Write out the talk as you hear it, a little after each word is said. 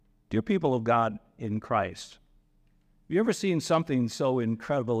Dear people of God in Christ, have you ever seen something so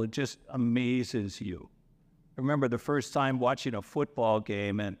incredible it just amazes you? I remember the first time watching a football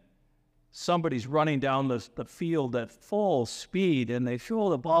game and somebody's running down the field at full speed and they throw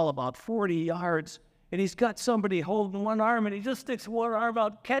the ball about 40 yards and he's got somebody holding one arm and he just sticks one arm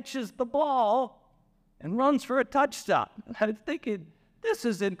out, catches the ball, and runs for a touchdown. I'm thinking, this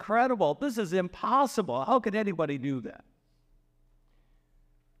is incredible. This is impossible. How could anybody do that?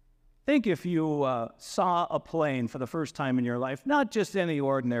 Think if you saw a plane for the first time in your life, not just any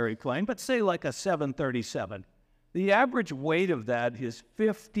ordinary plane, but say like a 737. The average weight of that is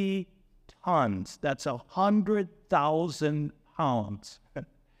 50 tons. That's 100,000 pounds.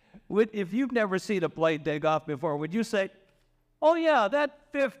 If you've never seen a plane take off before, would you say, oh yeah, that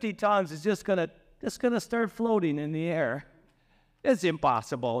 50 tons is just gonna start floating in the air? It's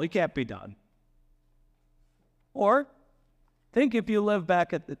impossible. It can't be done. Or think if you live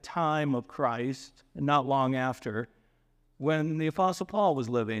back at the time of Christ, and not long after, when the Apostle Paul was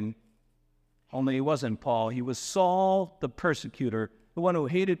living. Only he wasn't Paul. He was Saul the persecutor, the one who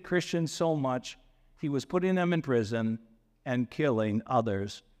hated Christians so much, he was putting them in prison and killing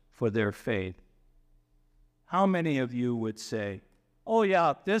others for their faith. How many of you would say, oh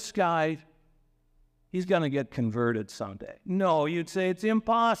yeah, this guy, he's going to get converted someday? No, you'd say it's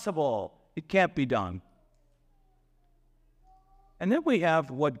impossible. It can't be done. And then we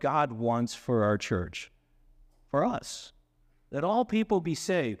have what God wants for our church, for us, that all people be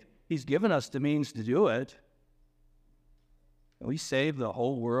saved. He's given us the means to do it. We save the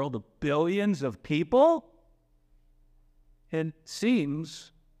whole world of billions of people? It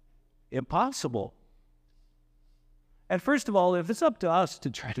seems impossible. And first of all, if it's up to us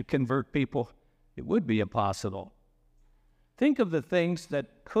to try to convert people, it would be impossible. Think of the things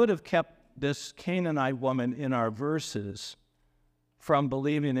that could have kept this Canaanite woman in our verses from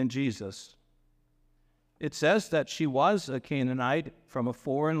believing in Jesus. It says that she was a Canaanite from a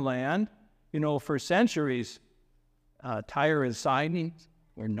foreign land. You know, for centuries, Tyre and Sidon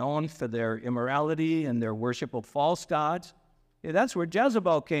were known for their immorality and their worship of false gods. Yeah, that's where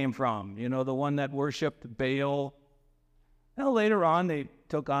Jezebel came from, you know, the one that worshipped Baal. Now, later on, they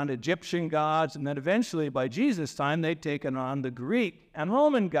took on Egyptian gods, and then eventually, by Jesus' time, they'd taken on the Greek and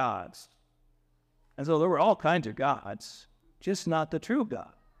Roman gods. And so there were all kinds of gods, just not the true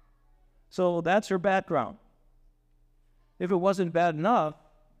God. So that's her background. If it wasn't bad enough,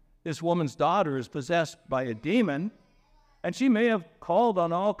 this woman's daughter is possessed by a demon, and she may have called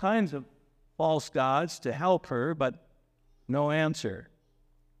on all kinds of false gods to help her, but no answer.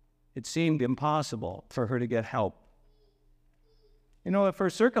 It seemed impossible for her to get help. You know, if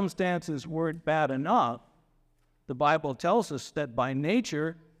her circumstances weren't bad enough, the Bible tells us that by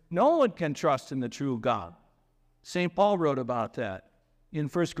nature, no one can trust in the true God. St. Paul wrote about that in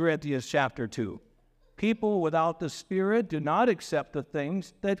 1 Corinthians chapter 2. People without the Spirit do not accept the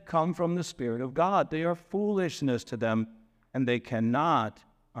things that come from the Spirit of God. They are foolishness to them, and they cannot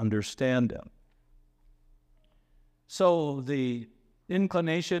understand them. So the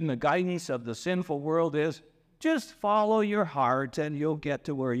inclination, the guidance of the sinful world is, just follow your heart and you'll get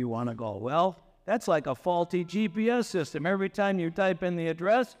to where you want to go. Well, that's like a faulty GPS system. Every time you type in the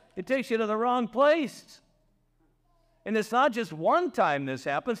address, it takes you to the wrong place. And it's not just one time this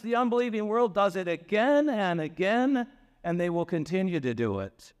happens. The unbelieving world does it again and again, and they will continue to do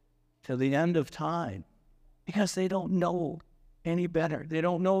it till the end of time because they don't know any better. They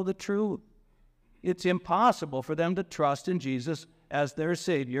don't know the truth. It's impossible for them to trust in Jesus as their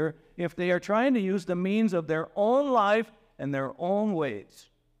Savior if they are trying to use the means of their own life and their own ways.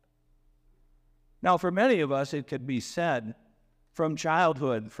 Now, for many of us, it could be said from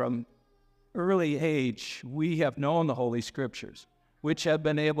childhood, from early age, we have known the Holy Scriptures, which have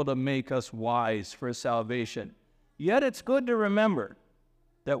been able to make us wise for salvation. Yet it's good to remember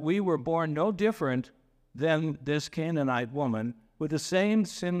that we were born no different than this Canaanite woman with the same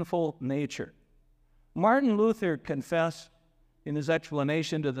sinful nature. Martin Luther confessed in his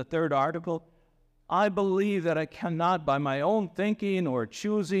explanation to the third article, I believe that I cannot by my own thinking or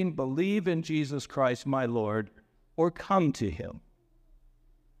choosing believe in Jesus Christ my Lord or come to him.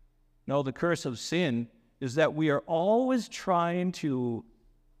 No, the curse of sin is that we are always trying to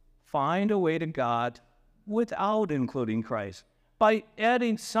find a way to God without including Christ, by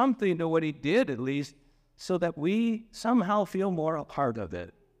adding something to what he did at least, so that we somehow feel more a part of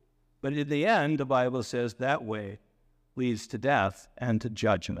it. But in the end, the Bible says that way leads to death and to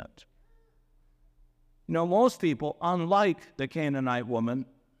judgment. You know, most people, unlike the Canaanite woman,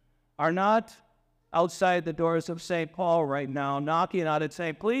 are not outside the doors of St. Paul right now, knocking on it,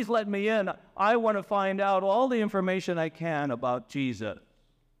 saying, please let me in. I want to find out all the information I can about Jesus.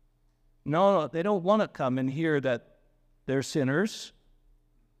 No, they don't want to come and hear that they're sinners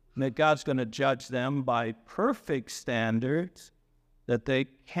and that God's going to judge them by perfect standards that they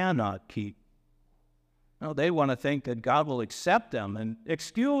cannot keep. No, they want to think that God will accept them and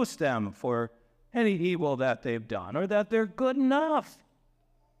excuse them for any evil that they've done, or that they're good enough,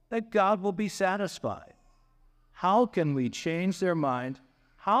 that God will be satisfied. How can we change their mind?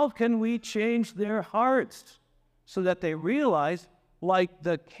 How can we change their hearts so that they realize, like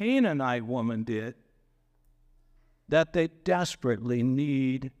the Canaanite woman did, that they desperately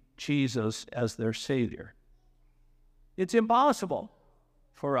need Jesus as their Savior? It's impossible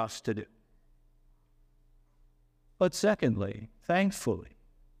for us to do. But secondly, thankfully,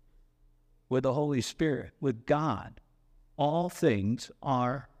 with the Holy Spirit, with God, all things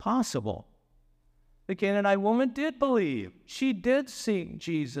are possible. The Canaanite woman did believe. She did seek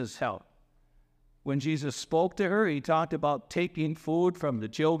Jesus' help. When Jesus spoke to her, he talked about taking food from the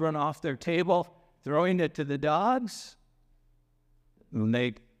children off their table, throwing it to the dogs. And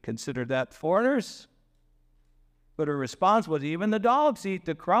they considered that foreigners. But her response was, even the dogs eat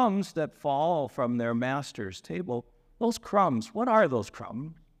the crumbs that fall from their master's table. Those crumbs, what are those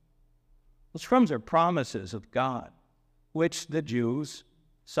crumbs? Those crumbs are promises of God, which the Jews,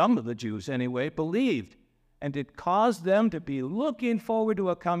 some of the Jews anyway, believed. And it caused them to be looking forward to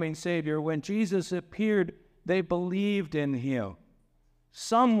a coming Savior. When Jesus appeared, they believed in him.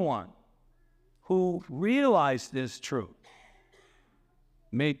 Someone who realized this truth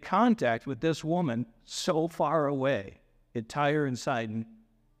made contact with this woman so far away in Tyre and Sidon,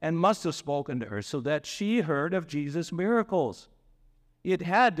 and must have spoken to her so that she heard of Jesus' miracles. It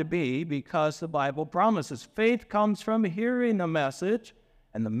had to be because the Bible promises faith comes from hearing the message,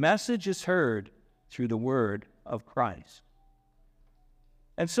 and the message is heard through the word of Christ.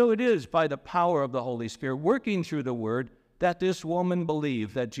 And so it is by the power of the Holy Spirit working through the word that this woman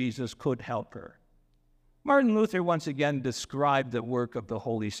believed that Jesus could help her. Martin Luther once again described the work of the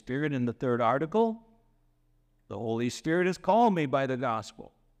Holy Spirit in the third article. The Holy Spirit has called me by the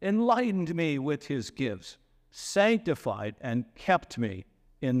gospel, enlightened me with his gifts, sanctified and kept me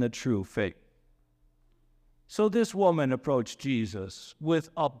in the true faith. So this woman approached Jesus with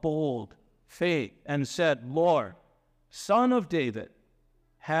a bold faith and said, Lord, Son of David,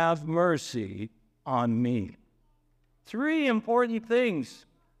 have mercy on me. Three important things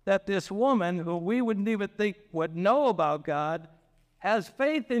that this woman, who we wouldn't even think would know about God, has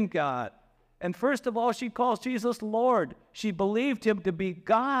faith in God. And first of all, she calls Jesus Lord. She believed him to be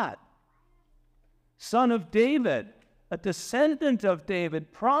God. Son of David, a descendant of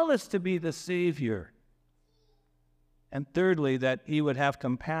David, promised to be the Savior. And thirdly, that he would have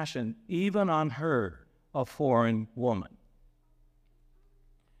compassion even on her, a foreign woman.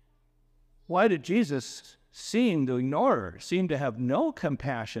 Why did Jesus seem to ignore her, seem to have no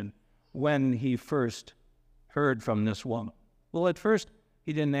compassion when he first heard from this woman? Well, at first,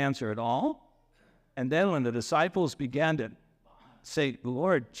 he didn't answer at all. And then when the disciples began to say,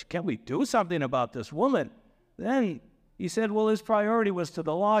 Lord, can't we do something about this woman? Then he said, well, his priority was to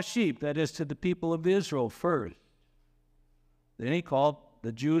the lost sheep, that is, to the people of Israel first. Then he called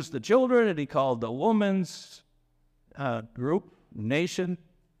the Jews the children, and he called the woman's group, nation,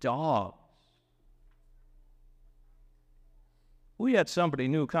 dogs. We had somebody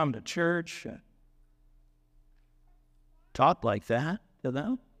new come to church, talk like that to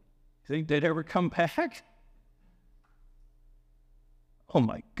them. Think they'd ever come back? Oh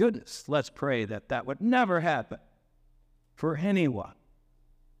my goodness, let's pray that that would never happen for anyone,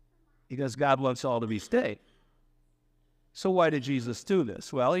 because God wants all to be saved. So why did Jesus do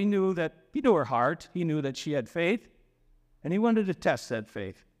this? Well, he knew her heart, he knew that she had faith, and he wanted to test that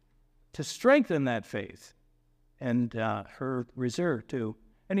faith, to strengthen that faith, and her reserve too.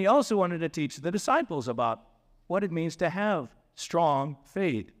 And he also wanted to teach the disciples about what it means to have strong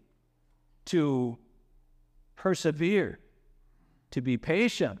faith, to persevere, to be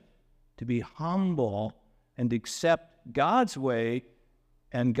patient, to be humble, and accept God's way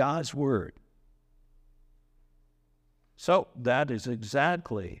and God's word. So that is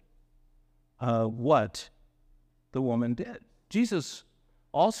exactly what the woman did. Jesus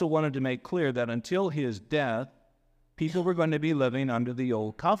also wanted to make clear that until his death, people were going to be living under the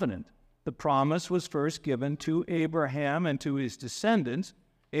old covenant. The promise was first given to Abraham and to his descendants.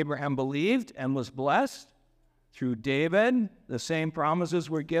 Abraham believed and was blessed. Through David, the same promises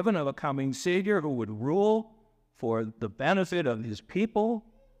were given of a coming Savior who would rule for the benefit of his people.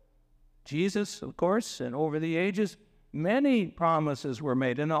 Jesus, of course, and over the ages, many promises were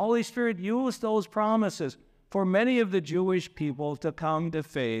made, and the Holy Spirit used those promises for many of the Jewish people to come to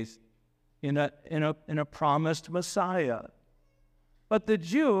faith in a promised Messiah. But the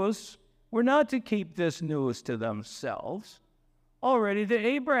Jews were not to keep this news to themselves. Already to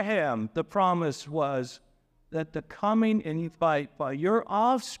Abraham, the promise was that the coming in by your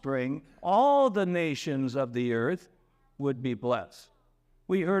offspring, all the nations of the earth would be blessed.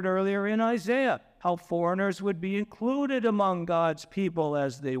 We heard earlier in Isaiah how foreigners would be included among God's people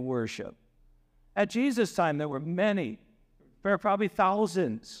as they worship. At Jesus' time, there were many, probably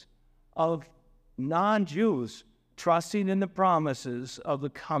thousands of non-Jews trusting in the promises of the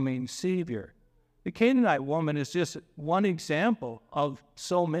coming Savior. The Canaanite woman is just one example of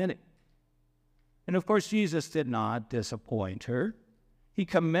so many. And of course, Jesus did not disappoint her. He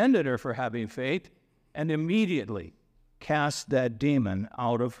commended her for having faith and immediately cast that demon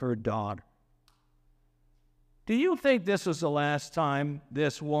out of her daughter. Do you think this was the last time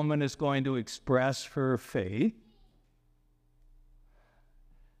this woman is going to express her faith?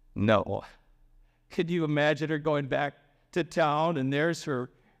 No. Could you imagine her going back to town and there's her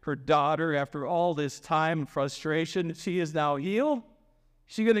daughter after all this time and frustration? She is now healed?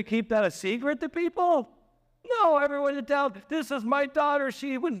 Is she going to keep that a secret to people? No, everyone in town, this is my daughter.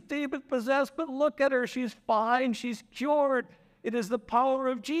 She was demon-possessed, but look at her. She's fine. She's cured. It is the power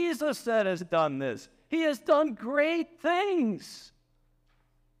of Jesus that has done this. He has done great things.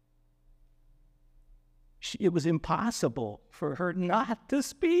 It was impossible for her not to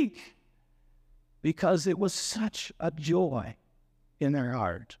speak because it was such a joy in her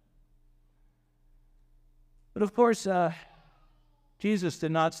heart. But of course, Jesus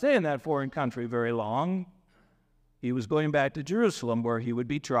did not stay in that foreign country very long. He was going back to Jerusalem where he would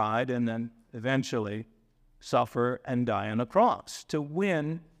be tried and then eventually suffer and die on a cross to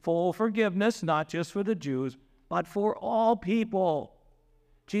win full forgiveness, not just for the Jews, but for all people.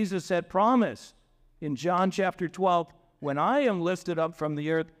 Jesus had promised in John chapter 12, when I am lifted up from the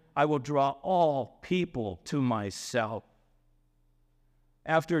earth, I will draw all people to myself.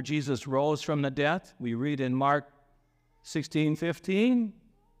 After Jesus rose from the dead, we read in Mark 16:15,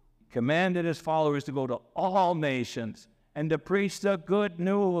 commanded his followers to go to all nations and to preach the good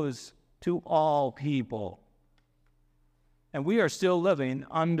news to all people. And we are still living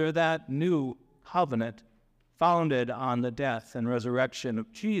under that new covenant founded on the death and resurrection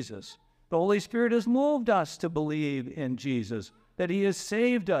of Jesus. The Holy Spirit has moved us to believe in Jesus, that he has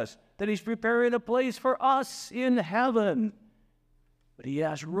saved us, that he's preparing a place for us in heaven. But he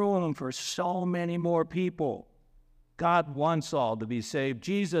has room for so many more people. God wants all to be saved.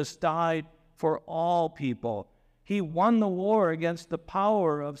 Jesus died for all people. He won the war against the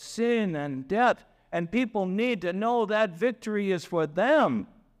power of sin and death. And people need to know that victory is for them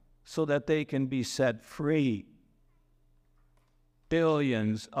so that they can be set free.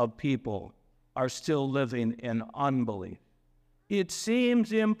 Billions of people are still living in unbelief. It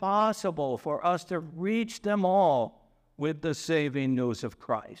seems impossible for us to reach them all with the saving news of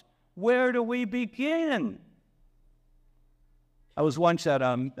Christ. Where do we begin? I was once at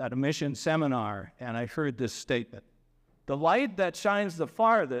a mission seminar, and I heard this statement. The light that shines the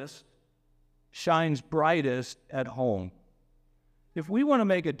farthest shines brightest at home. If we want to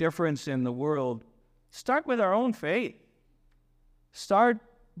make a difference in the world, start with our own faith. Start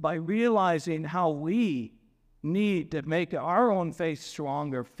by realizing how we need to make our own faith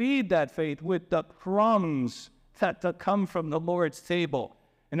stronger. Feed that faith with the crumbs that come from the Lord's table.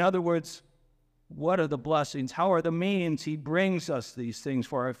 In other words, what are the blessings? How are the means he brings us these things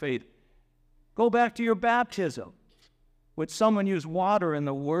for our faith? Go back to your baptism. Would someone use water in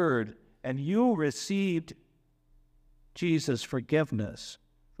the Word, and you received Jesus' forgiveness?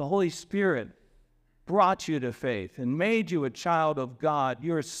 The Holy Spirit brought you to faith and made you a child of God.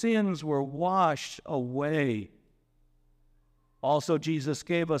 Your sins were washed away. Also, Jesus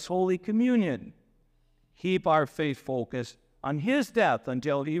gave us Holy Communion. Keep our faith focused on his death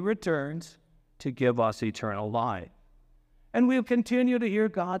until he returns to give us eternal life. And we'll continue to hear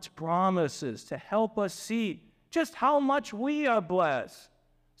God's promises to help us see just how much we are blessed,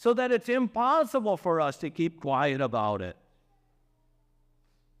 so that it's impossible for us to keep quiet about it.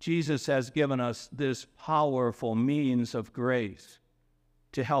 Jesus has given us this powerful means of grace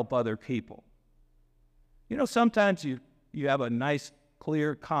to help other people. You know, sometimes you have a nice,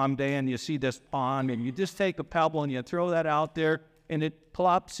 clear, calm day and you see this pond and you just take a pebble and you throw that out there and it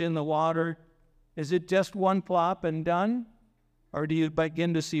plops in the water. Is it just one plop and done? Or do you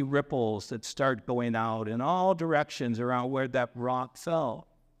begin to see ripples that start going out in all directions around where that rock fell?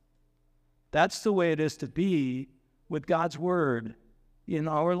 That's the way it is to be with God's Word in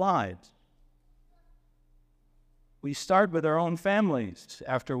our lives. We start with our own families.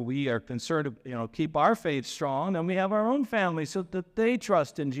 After we are concerned to, keep our faith strong, then we have our own families so that they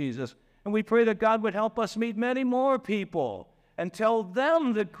trust in Jesus. And we pray that God would help us meet many more people and tell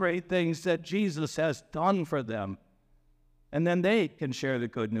them the great things that Jesus has done for them. And then they can share the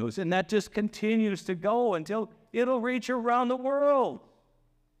good news. And that just continues to go until it'll reach around the world.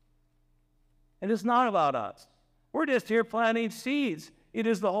 And it's not about us. We're just here planting seeds. It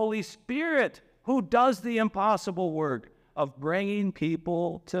is the Holy Spirit who does the impossible work of bringing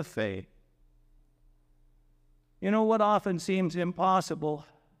people to faith. You know, what often seems impossible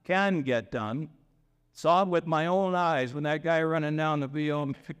can get done. Saw it with my own eyes when that guy running down the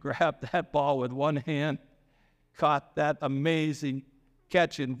field grabbed that ball with one hand, caught that amazing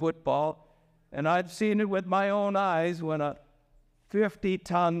catch in football. And I've seen it with my own eyes when a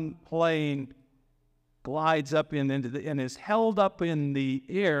 50-ton plane glides up and is held up in the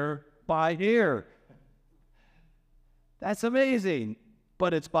air by air. That's amazing,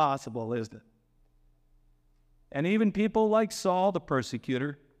 but it's possible, isn't it? And even people like Saul, the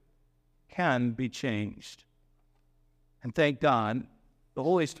persecutor, can be changed. And thank God, the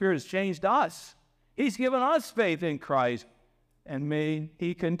Holy Spirit has changed us. He's given us faith in Christ, and may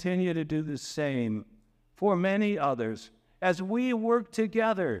He continue to do the same for many others as we work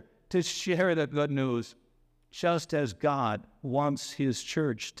together to share the good news, just as God wants His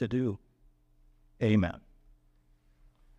church to do. Amen.